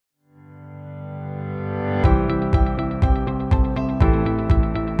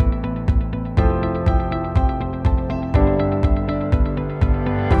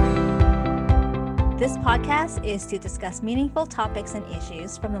This podcast is to discuss meaningful topics and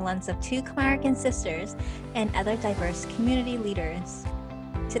issues from the lens of two Khmer sisters and other diverse community leaders.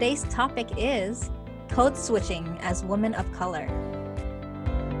 Today's topic is code switching as women of color.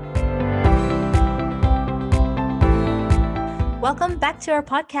 Welcome back to our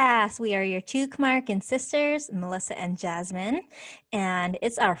podcast. We are your two Khmer sisters, Melissa and Jasmine, and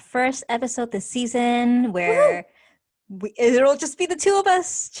it's our first episode this season where it'll just be the two of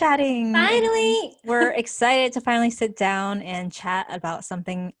us chatting. Finally! We're excited to finally sit down and chat about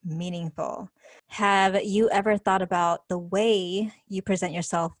something meaningful. Have you ever thought about the way you present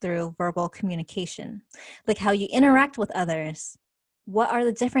yourself through verbal communication? Like how you interact with others? What are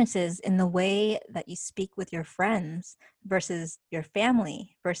the differences in the way that you speak with your friends versus your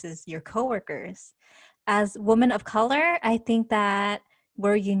family versus your coworkers? As women of color, I think that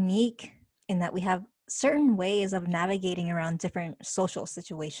we're unique in that we have certain ways of navigating around different social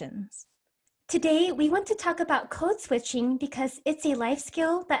situations. Today, we want to talk about code switching because it's a life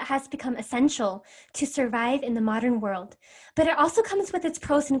skill that has become essential to survive in the modern world, but it also comes with its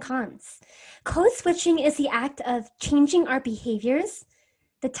pros and cons. Code switching is the act of changing our behaviors,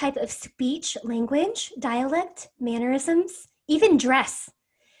 the type of speech, language, dialect, mannerisms, even dress,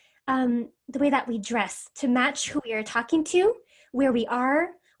 the way that we dress to match who we are talking to, where we are,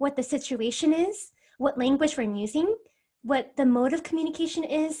 what the situation is, what language we're using, what the mode of communication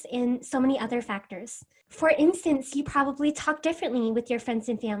is, and so many other factors. For instance, you probably talk differently with your friends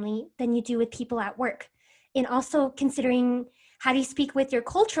and family than you do with people at work. And also considering how do you speak with your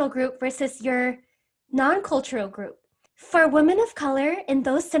cultural group versus your non-cultural group. For women of color and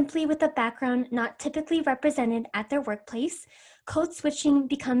those simply with a background not typically represented at their workplace, code switching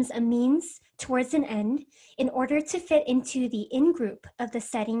becomes a means towards an end in order to fit into the in-group of the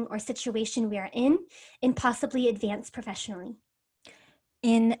setting or situation we are in and possibly advance professionally.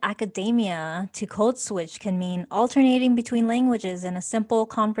 In academia, to code switch can mean alternating between languages in a simple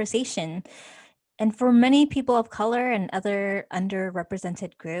conversation. And for many people of color and other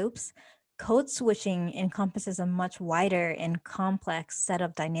underrepresented groups, code switching encompasses a much wider and complex set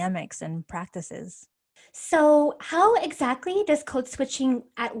of dynamics and practices. So how exactly does code switching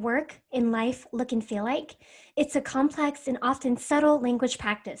at work in life look and feel like? It's a complex and often subtle language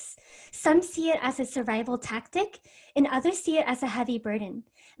practice. Some see it as a survival tactic, and others see it as a heavy burden.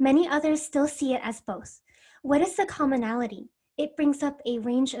 Many others still see it as both. What is the commonality? It brings up a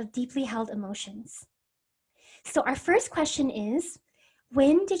range of deeply held emotions. So our first question is,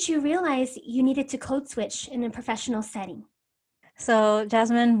 when did you realize you needed to code switch in a professional setting? So,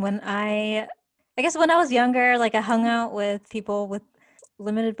 Jasmine, when I was younger, like I hung out with people with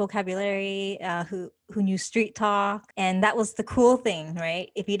limited vocabulary who knew street talk, and that was the cool thing,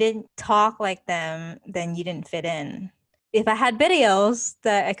 right? If you didn't talk like them, then you didn't fit in. If I had videos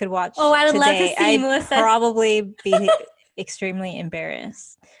that I could watch I'd today, love to see, I'd Melissa. probably be extremely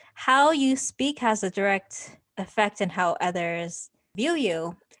embarrassed. How you speak has a direct effect on how others view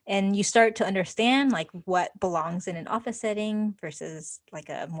you. And you start to understand like what belongs in an office setting versus like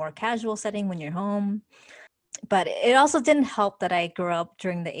a more casual setting when you're home. But it also didn't help that I grew up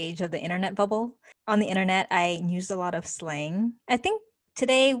during the age of the internet bubble. On the internet, I used a lot of slang. I think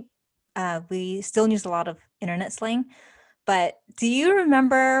today we still use a lot of internet slang. But do you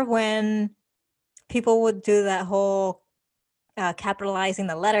remember when people would do that whole capitalizing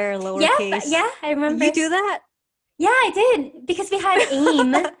the letter, lowercase? Yeah, I remember. You do that? Yeah, I did, because we had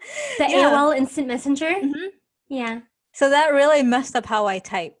AIM, the AOL Instant Messenger. Mm-hmm. Yeah. So that really messed up how I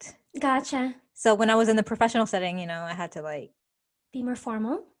typed. Gotcha. So when I was in the professional setting, I had to like... Be more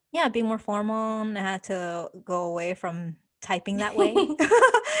formal? Yeah, be more formal, and I had to go away from typing that way.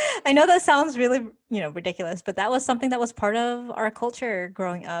 I know that sounds really, ridiculous, but that was something that was part of our culture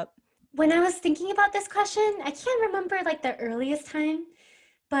growing up. When I was thinking about this question, I can't remember like the earliest time.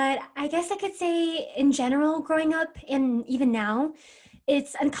 But I guess I could say in general, growing up and even now,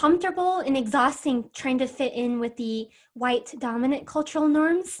 it's uncomfortable and exhausting trying to fit in with the white dominant cultural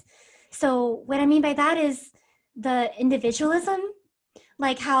norms. So what I mean by that is the individualism,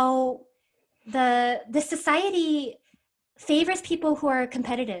 like how the society favors people who are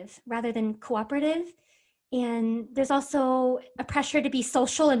competitive rather than cooperative. And there's also a pressure to be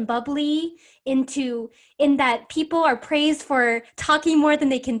social and bubbly in that people are praised for talking more than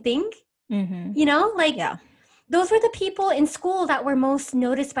they can think. Mm-hmm. Yeah. Those were the people in school that were most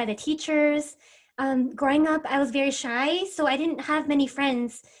noticed by the teachers. Growing up, I was very shy, so I didn't have many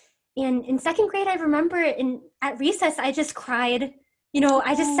friends. And in second grade, I remember at recess, I just cried.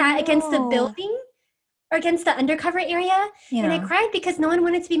 I just sat against the building or against the undercover area. Yeah. And I cried because no one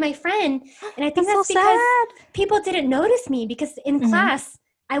wanted to be my friend. And I think that's because people didn't notice me because in class,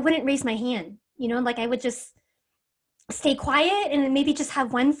 I wouldn't raise my hand. Like I would just stay quiet and maybe just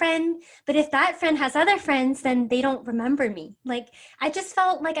have one friend. But if that friend has other friends, then they don't remember me. Like I just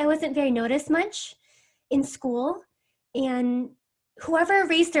felt like I wasn't very noticed much in school. And whoever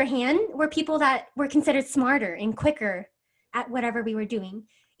raised their hand were people that were considered smarter and quicker at whatever we were doing.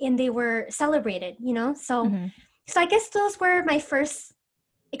 And they were celebrated, So, Mm-hmm. so I guess those were my first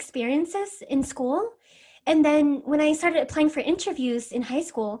experiences in school. And then when I started applying for interviews in high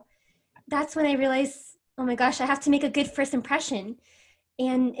school, that's when I realized, oh my gosh, I have to make a good first impression.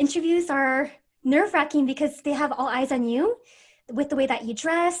 And interviews are nerve-wracking because they have all eyes on you with the way that you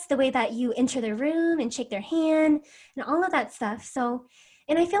dress, the way that you enter the room and shake their hand and all of that stuff. So,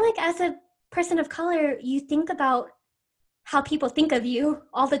 and I feel like as a person of color, you think about how people think of you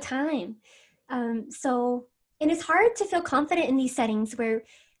all the time. And it's hard to feel confident in these settings where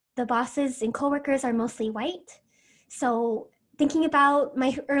the bosses and coworkers are mostly white. So thinking about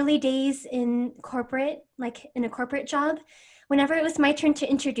my early days in corporate, like in a corporate job, whenever it was my turn to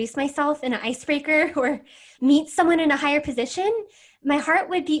introduce myself in an icebreaker or meet someone in a higher position, my heart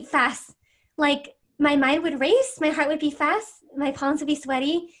would beat fast. Like my mind would race, my heart would be fast, my palms would be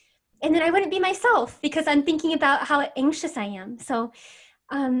sweaty, and then I wouldn't be myself because I'm thinking about how anxious I am. So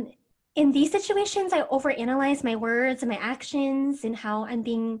in these situations, I overanalyze my words and my actions and how I'm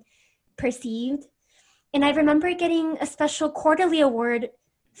being perceived. And I remember getting a special quarterly award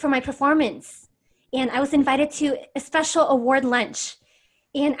for my performance. And I was invited to a special award lunch.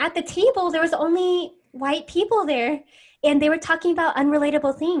 And at the table, there was only white people there. And they were talking about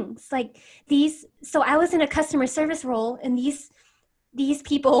unrelatable things like these. So I was in a customer service role, and these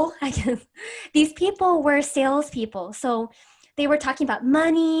people, I guess, these people were salespeople. So they were talking about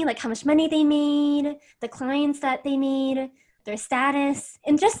money, like how much money they made, the clients that they made, their status,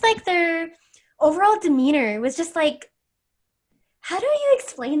 and just like their overall demeanor was just like, how do you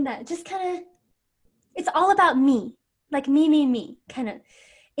explain that? Just kind of, it's all about me, like me, kind of.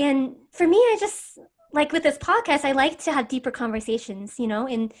 And for me, I just, like with this podcast, I like to have deeper conversations,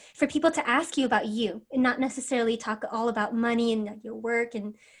 and for people to ask you about you and not necessarily talk all about money and your work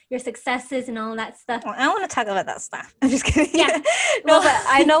and your successes and all that stuff. Well, I don't want to talk about that stuff. I'm just kidding. Yeah. No, but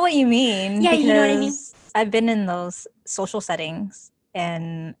I know what you mean. Yeah, you know what I mean. I've been in those social settings,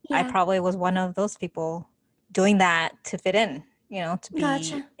 and I probably was one of those people doing that to fit in, to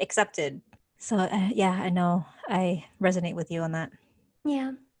be accepted. So I know I resonate with you on that.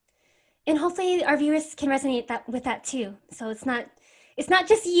 Yeah. And hopefully our viewers can resonate with that too. So it's not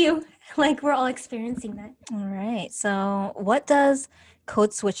just you, like we're all experiencing that. All right. So what does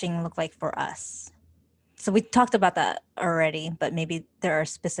code switching look like for us? So we talked about that already, but maybe there are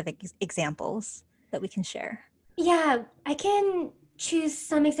specific examples that we can share. Yeah, I can choose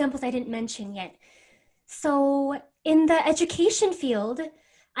some examples I didn't mention yet. So in the education field,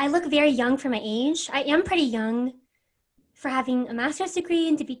 I look very young for my age. I am pretty young for having a master's degree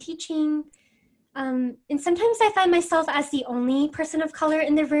and to be teaching. And sometimes I find myself as the only person of color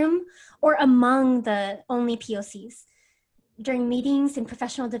in the room or among the only POCs during meetings and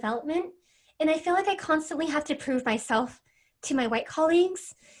professional development. And I feel like I constantly have to prove myself to my white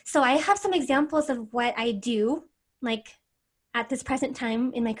colleagues. So I have some examples of what I do, like at this present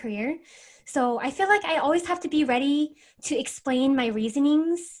time in my career. So I feel like I always have to be ready to explain my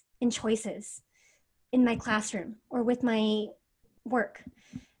reasonings and choices in my classroom or with my work.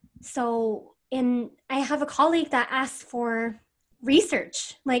 So, and I have a colleague that asks for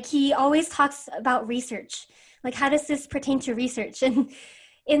research. Like he always talks about research. Like, how does this pertain to research?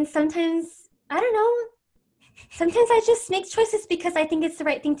 And sometimes, I don't know, sometimes I just make choices because I think it's the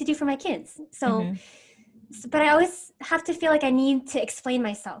right thing to do for my kids. So, but I always have to feel like I need to explain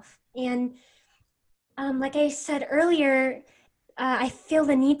myself. And like I said earlier, I feel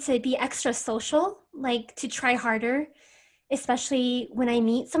the need to be extra social, like to try harder, especially when I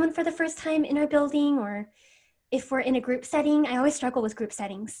meet someone for the first time in our building, or if we're in a group setting. I always struggle with group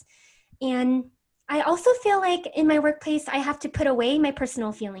settings. And I also feel like in my workplace, I have to put away my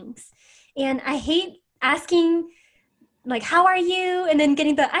personal feelings. And I hate asking, like, how are you? And then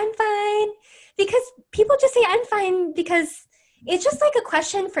getting the, I'm fine. Because people just say, I'm fine, because it's just like a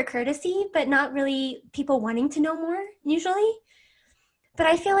question for courtesy, but not really people wanting to know more, usually. But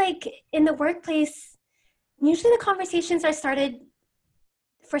I feel like in the workplace, usually the conversations are started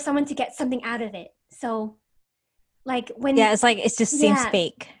for someone to get something out of it. So, like when... Yeah, it's like, it just seems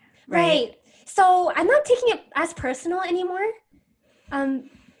fake. Right. So I'm not taking it as personal anymore.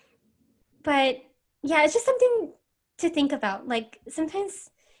 But yeah, it's just something to think about. Like sometimes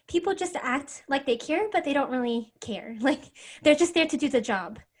people just act like they care, but they don't really care. Like they're just there to do the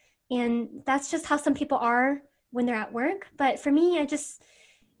job. And that's just how some people are when they're at work. But for me,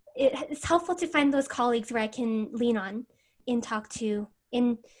 it's helpful to find those colleagues where I can lean on and talk to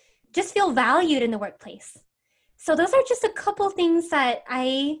and just feel valued in the workplace. So those are just a couple things that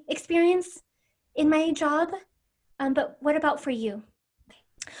I experience in my job. But what about for you?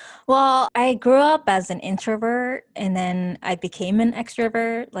 Well, I grew up as an introvert and then I became an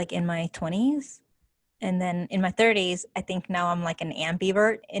extrovert like in my 20s. And then in my 30s, I think now I'm like an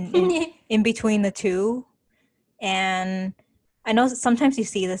ambivert in between the two. And I know sometimes you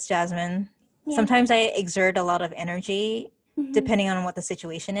see this, Jasmine. Yeah. Sometimes I exert a lot of energy Mhm. depending on what the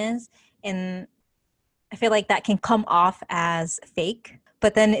situation is. And I feel like that can come off as fake,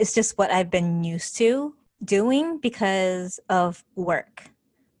 but then it's just what I've been used to doing because of work.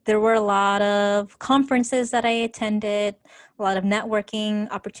 There were a lot of conferences that I attended, a lot of networking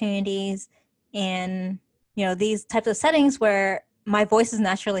opportunities, and these types of settings where my voice is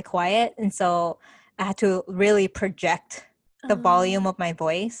naturally quiet, and so I had to really project the volume of my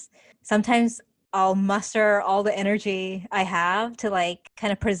voice. Sometimes I'll muster all the energy I have to like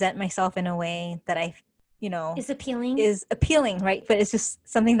kind of present myself in a way that Is appealing. is appealing, right? But it's just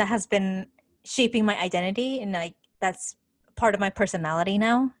something that has been shaping my identity, and like that's part of my personality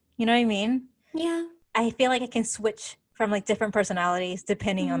now. You know what I mean? Yeah. I feel like I can switch from like different personalities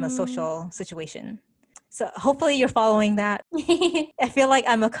depending on the social situation. So hopefully you're following that. I feel like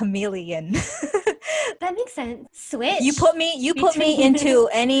I'm a chameleon. That makes sense. Switch. You put me into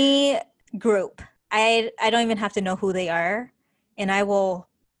any group. I don't even have to know who they are, and I will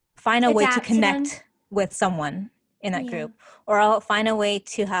find a way to Adapt to connect them. with someone in that Yeah. group, or I'll find a way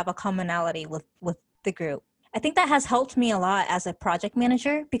to have a commonality with the group. I think that has helped me a lot as a project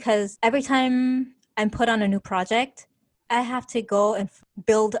manager because every time I'm put on a new project, I have to go and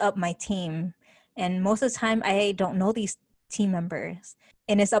build up my team. And most of the time, I don't know these team members.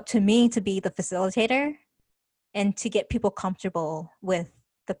 And it's up to me to be the facilitator and to get people comfortable with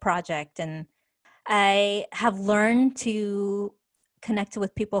the project. And I have learned to connect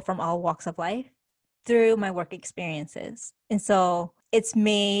with people from all walks of life through my work experiences. And so it's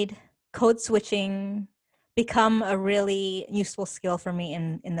made code switching become a really useful skill for me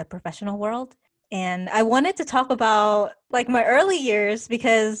in the professional world. And I wanted to talk about like my early years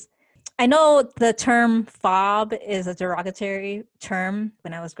because I know the term fob is a derogatory term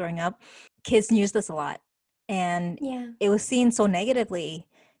when I was growing up. Kids use this a lot. And Yeah. it was seen so negatively.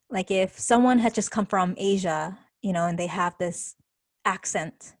 Like if someone had just come from Asia, and they have this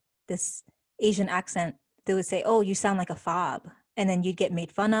accent, this Asian accent, they would say, "Oh, you sound like a fob," and then you'd get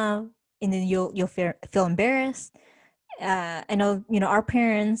made fun of, and then you'll feel embarrassed. I know, our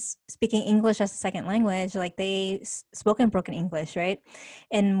parents speaking English as a second language, like they spoke in broken English, right?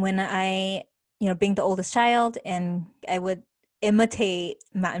 And when I, being the oldest child, and I would imitate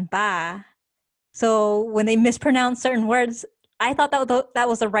ma and ba, so when they mispronounce certain words, I thought that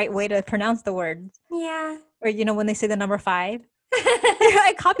was the right way to pronounce the words. Yeah. Or when they say the number 5,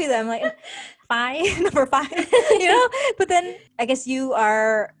 I copy them like 5, number 5, But then I guess you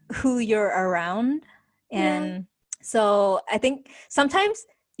are who you're around, and so I think sometimes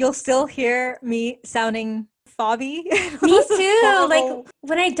you'll still hear me sounding fobby. Me too. Horrible. Like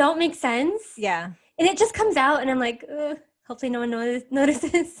when I don't make sense. Yeah. And it just comes out and I'm like, hopefully no one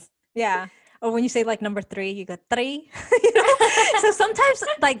notices. Yeah. Or when you say like number 3, you go 3. So sometimes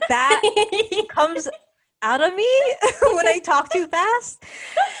like that comes out of me when I talk too fast.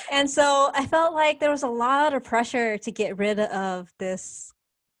 And so I felt like there was a lot of pressure to get rid of this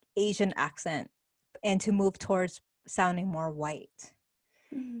Asian accent and to move towards sounding more white,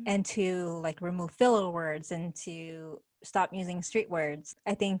 and to like remove filler words and to stop using street words.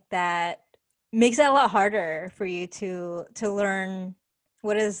 I think that makes it a lot harder for you to learn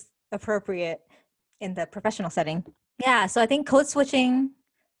what is appropriate in the professional setting. Yeah, so I think code switching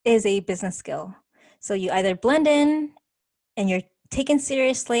is a business skill. So you either blend in and you're taken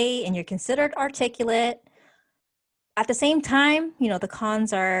seriously and you're considered articulate. At the same time, the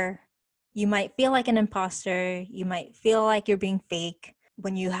cons are you might feel like an imposter. You might feel like you're being fake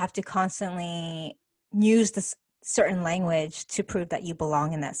when you have to constantly use this certain language to prove that you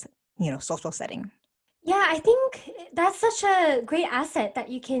belong in that, social setting. Yeah, I think that's such a great asset that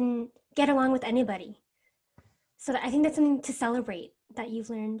you can get along with anybody. So I think that's something to celebrate that you've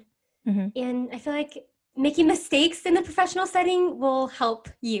learned. Mm-hmm. And I feel like making mistakes in the professional setting will help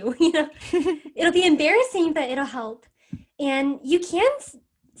you. It'll be embarrassing, but it'll help. And you can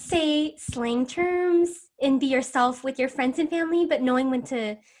say slang terms and be yourself with your friends and family, but knowing when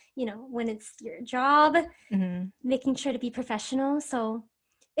to, when it's your job, making sure to be professional. So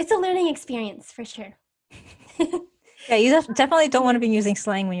it's a learning experience for sure. Yeah, you definitely don't want to be using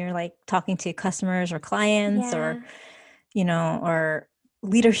slang when you're like talking to customers or clients or, or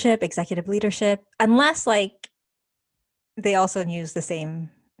leadership, executive leadership, unless like they also use the same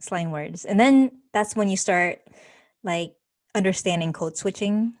slang words. And then that's when you start like understanding code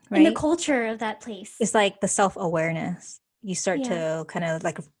switching, In the right? culture of that place. It's like the self-awareness. You start Yeah. to kind of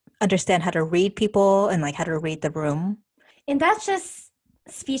like understand how to read people and like how to read the room. And that's just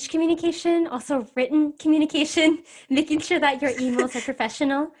speech communication, also written communication, making sure that your emails are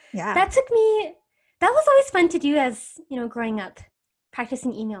professional. Yeah. That was always fun to do as, growing up,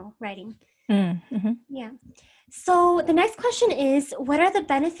 practicing email writing. Mm-hmm. Yeah. So the next question is, what are the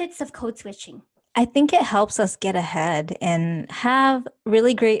benefits of code switching? I think it helps us get ahead and have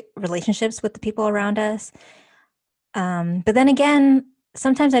really great relationships with the people around us. But then again,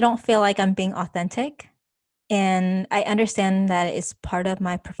 sometimes I don't feel like I'm being authentic. And I understand that it's part of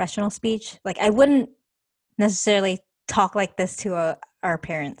my professional speech. Like I wouldn't necessarily talk like this to our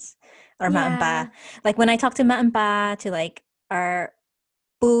parents or Yeah. Ma'am. Like when I talk to Ma'am, to like our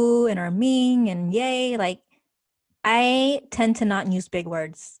boo and our ming and yay, like I tend to not use big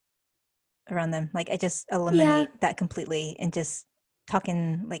words around them. Like I just eliminate that completely and just talk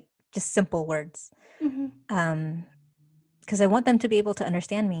in like just simple words. Mm-hmm. Because I want them to be able to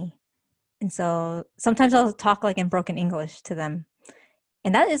understand me. And so sometimes I'll talk like in broken English to them.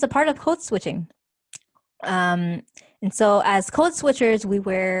 And that is a part of code switching. And so as code switchers, we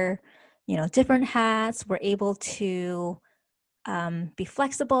wear, different hats. We're able to be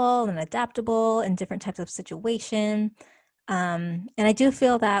flexible and adaptable in different types of situation. And I do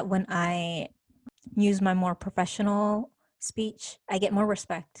feel that when I use my more professional speech, I get more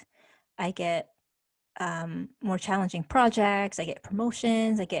respect. I get more challenging projects. I get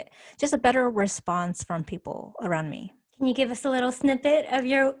promotions. I get just a better response from people around me. Can you give us a little snippet of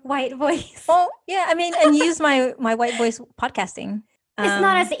your white voice? Oh, yeah. I mean, and use my white voice podcasting. It's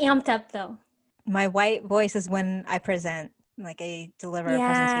not as amped up though. My white voice is when I present, like I deliver a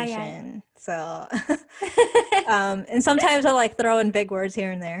presentation. So, and sometimes I'll like throw in big words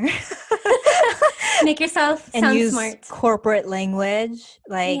here and there. Make yourself and sound use smart. Corporate language.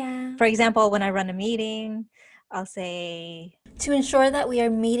 Like, for example, when I run a meeting, I'll say, to ensure that we are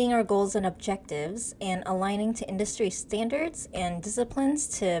meeting our goals and objectives and aligning to industry standards and disciplines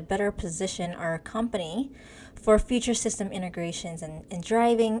to better position our company for future system integrations and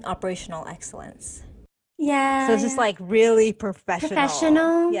driving operational excellence. Yeah. So it's just like really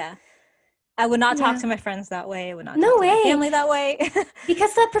professional. Yeah. I would not talk to my friends that way. I would not talk to my family that way.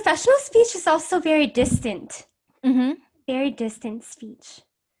 Because the professional speech is also very distant. Mm-hmm. Very distant speech.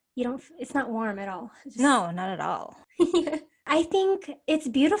 It's not warm at all. No, not at all. I think it's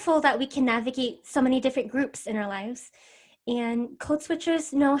beautiful that we can navigate so many different groups in our lives. And code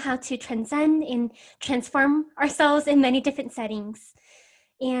switchers know how to transcend and transform ourselves in many different settings.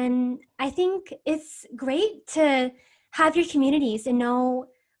 And I think it's great to have your communities and know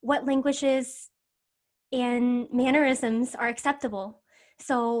what languages and mannerisms are acceptable.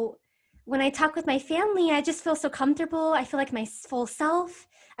 So when I talk with my family, I just feel so comfortable. I feel like my full self.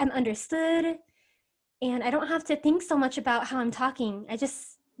 I'm understood. And I don't have to think so much about how I'm talking. I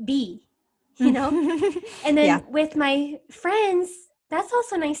just be, And then with my friends, that's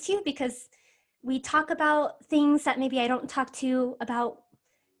also nice too, because we talk about things that maybe I don't talk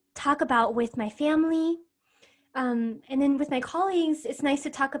about with my family. And then with my colleagues, it's nice to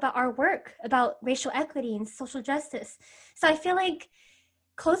talk about our work, about racial equity and social justice. So I feel like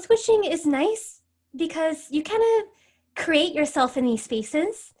code switching is nice because you kind of create yourself in these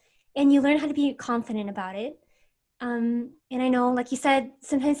spaces and you learn how to be confident about it. And I know, like you said,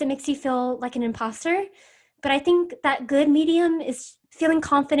 sometimes it makes you feel like an imposter, but I think that good medium is feeling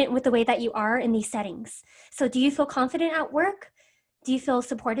confident with the way that you are in these settings. So do you feel confident at work? Do you feel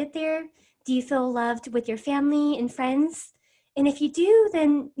supported there? Do you feel loved with your family and friends? And if you do,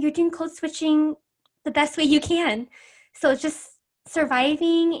 then you're doing code switching the best way you can. So just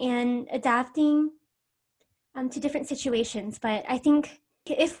surviving and adapting to different situations. But I think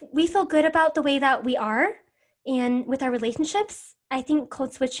if we feel good about the way that we are and with our relationships, I think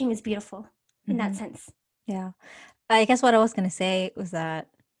code switching is beautiful in that sense. Yeah. I guess what I was going to say was that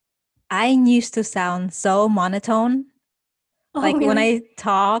I used to sound so monotone. Really? When I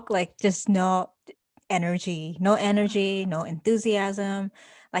talk, like just no energy, no enthusiasm.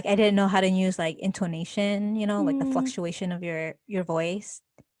 Like I didn't know how to use like intonation, like the fluctuation of your voice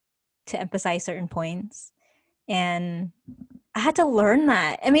to emphasize certain points. And I had to learn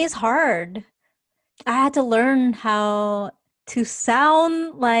that. I mean, it's hard. I had to learn how to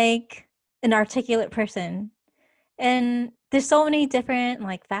sound like an articulate person. And there's so many different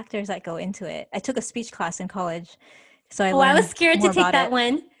like factors that go into it. I took a speech class in college. So I was scared to take that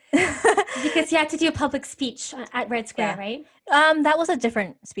one. Because you had to do a public speech at Red Square, Yeah. right? That was a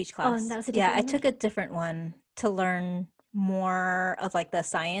different speech Oh, class. that was a Yeah, different I one. took Okay. a different one to learn more of like the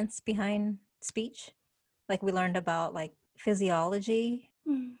science behind speech. Like we learned about like physiology.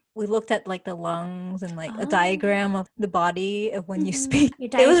 Mm. We looked at like the lungs and like a Oh. diagram of the body of when you speak. Your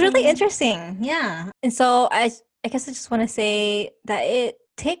It was really diaphragm. interesting. Yeah. And so I guess I just want to say that it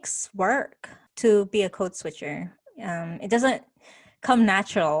takes work to be a code switcher. It doesn't come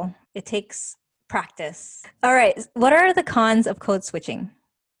natural. It takes practice. All right. What are the cons of code switching?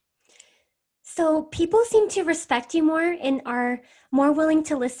 So people seem to respect you more and are more willing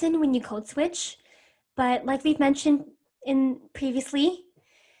to listen when you code switch. But like we've mentioned in previously,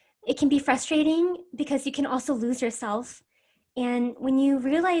 it can be frustrating because you can also lose yourself. And when you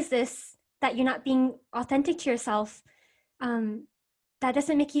realize this, that you're not being authentic to yourself, um, that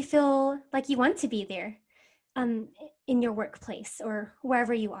doesn't make you feel like you want to be there um, in your workplace or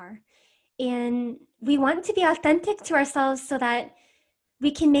wherever you are. And we want to be authentic to ourselves so that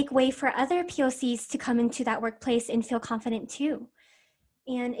we can make way for other POCs to come into that workplace and feel confident too.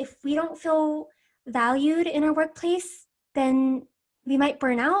 And if we don't feel valued in our workplace, then we might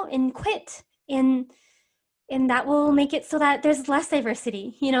burn out and quit. And that will make it so that there's less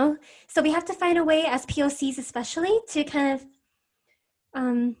diversity, you know? So we have to find a way as POCs especially to kind of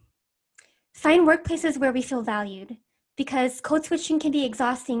um, find workplaces where we feel valued, because code switching can be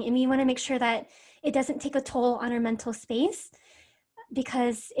exhausting and we want to make sure that it doesn't take a toll on our mental space.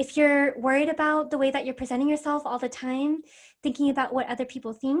 Because if you're worried about the way that you're presenting yourself all the time, thinking about what other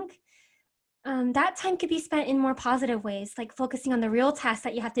people think, that time could be spent in more positive ways, like focusing on the real tasks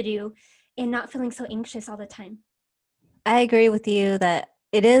that you have to do and not feeling so anxious all the time. I agree with you that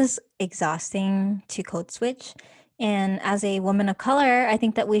it is exhausting to code switch. And as a woman of color, I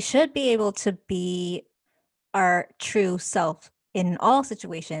think that we should be able to be our true self in all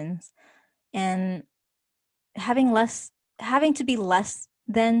situations. And having to be less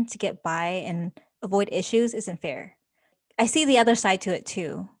than to get by and avoid issues isn't fair. I see the other side to it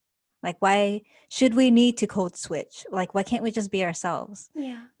too. Like, why should we need to code switch? Like, why can't we just be ourselves?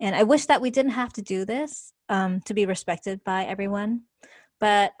 Yeah. And I wish that we didn't have to do this to be respected by everyone.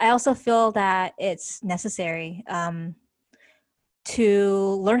 But I also feel that it's necessary to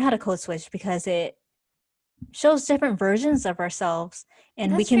learn how to code switch because it shows different versions of ourselves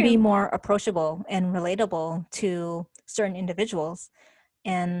and we That's can be true. more approachable and relatable to certain individuals.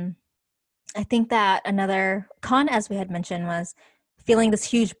 And I think that another con, as we had mentioned, was feeling this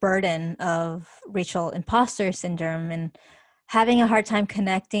huge burden of racial imposter syndrome and having a hard time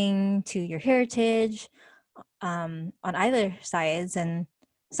connecting to your heritage on either sides. And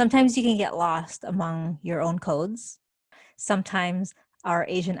sometimes you can get lost among your own codes. Sometimes our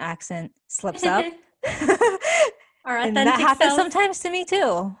Asian accent slips up. Our And that authentic happens selves. sometimes to me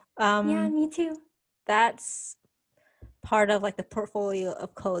too. Yeah, me too. That's part of like the portfolio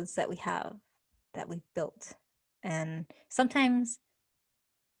of codes that we have that we've built. And sometimes,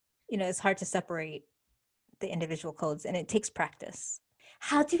 it's hard to separate the individual codes and it takes practice.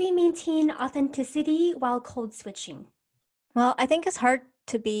 How do we maintain authenticity while code switching? Well, I think it's hard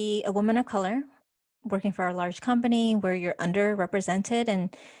to be a woman of color working for a large company where you're underrepresented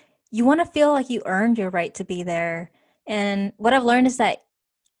and you want to feel like you earned your right to be there. And what I've learned is that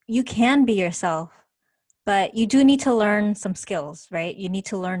you can be yourself, but you do need to learn some skills, right? You need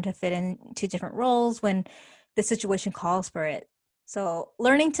to learn to fit into different roles when the situation calls for it. So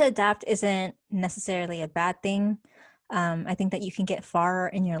learning to adapt isn't necessarily a bad thing. I think that you can get far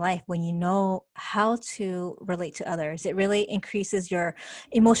in your life when you know how to relate to others. It really increases your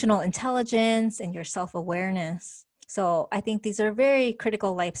emotional intelligence and your self-awareness. So I think these are very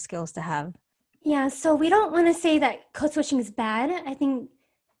critical life skills to have. Yeah, so we don't want to say that code switching is bad. I think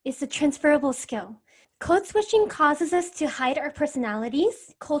it's a transferable skill. Code switching causes us to hide our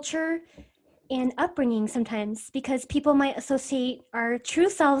personalities, culture, and upbringing sometimes because people might associate our true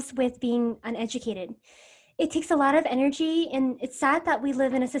selves with being uneducated. It takes a lot of energy, and it's sad that we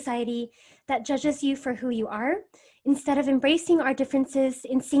live in a society that judges you for who you are instead of embracing our differences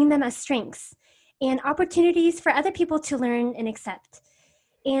and seeing them as strengths and opportunities for other people to learn and accept.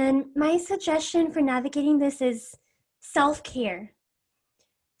 And my suggestion for navigating this is self care.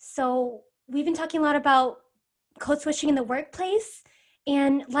 So, we've been talking a lot about code switching in the workplace,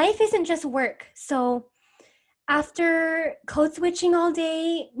 and life isn't just work. So, after code switching all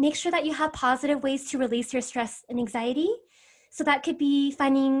day, make sure that you have positive ways to release your stress and anxiety. So, that could be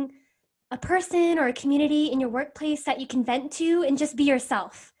finding a person or a community in your workplace that you can vent to and just be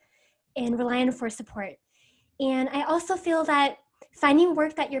yourself and rely on for support. And I also feel that finding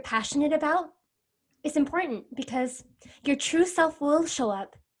work that you're passionate about is important because your true self will show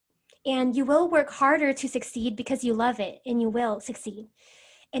up And you will work harder to succeed because you love it, and you will succeed.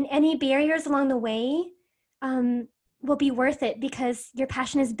 And any barriers along the way will be worth it because your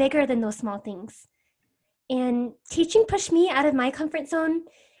passion is bigger than those small things. And teaching pushed me out of my comfort zone.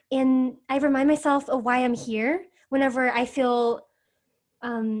 And I remind myself of why I'm here whenever I feel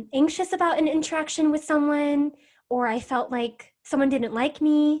anxious about an interaction with someone, or I felt like someone didn't like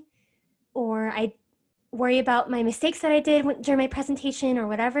me, or I worry about my mistakes that I did during my presentation or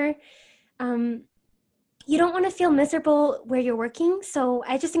whatever. You don't want to feel miserable where you're working. So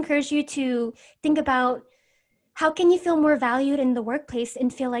I just encourage you to think about how can you feel more valued in the workplace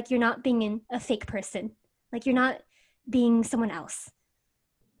and feel like you're not being a fake person, like you're not being someone else.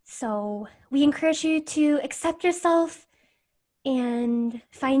 So we encourage you to accept yourself and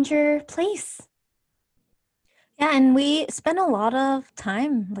find your place. Yeah, and we spend a lot of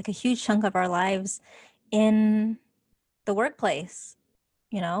time, like a huge chunk of our lives, in the workplace.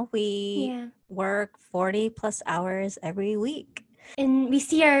 We work 40 plus hours every week. And we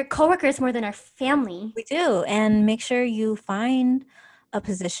see our coworkers more than our family. We do. And make sure you find a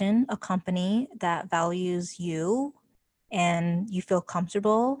position, a company that values you and you feel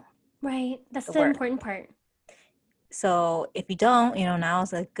comfortable. Right. That's the important part. So if you don't, now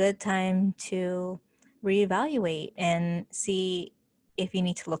is a good time to reevaluate and see if you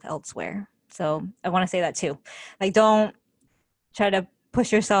need to look elsewhere. So I want to say that too. Like, don't try to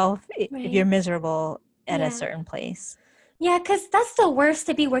push yourself if you're miserable at a certain place. Yeah, because that's the worst,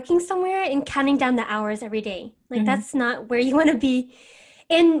 to be working somewhere and counting down the hours every day. Like, that's not where you want to be.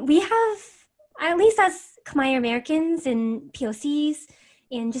 And we have, at least as Khmer Americans and POCs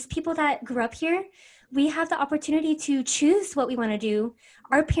and just people that grew up here, we have the opportunity to choose what we want to do.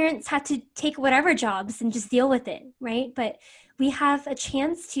 Our parents had to take whatever jobs and just deal with it, right? But we have a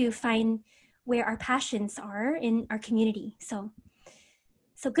chance to find where our passions are in our community. So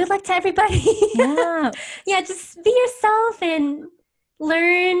good luck to everybody. Yeah. Yeah, just be yourself and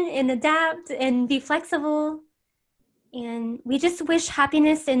learn and adapt and be flexible. And we just wish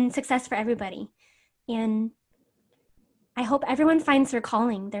happiness and success for everybody. And I hope everyone finds their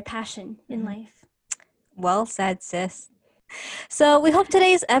calling, their passion in life. Well said, sis. So we hope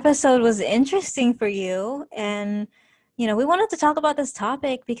today's episode was interesting for you. And, we wanted to talk about this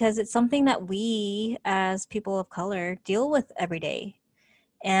topic because it's something that we as people of color deal with every day.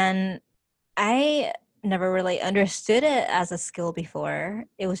 And I never really understood it as a skill before.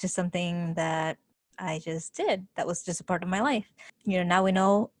 It was just something that I just did. That was just a part of my life. Now we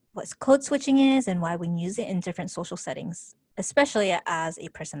know what code switching is and why we use it in different social settings, especially as a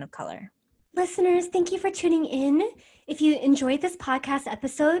person of color. Listeners, thank you for tuning in. If you enjoyed this podcast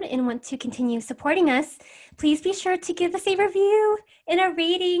episode and want to continue supporting us, please be sure to give us a review and a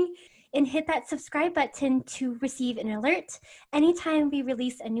rating and hit that subscribe button to receive an alert anytime we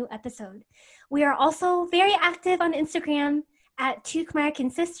release a new episode. We are also very active on Instagram at Two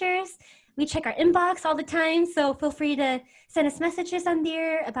Khmer Sisters. We check our inbox all the time, so feel free to send us messages on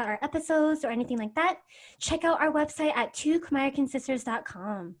there about our episodes or anything like that. Check out our website at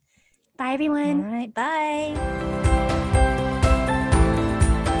twokhmersisterscom. Bye, everyone. All right, bye.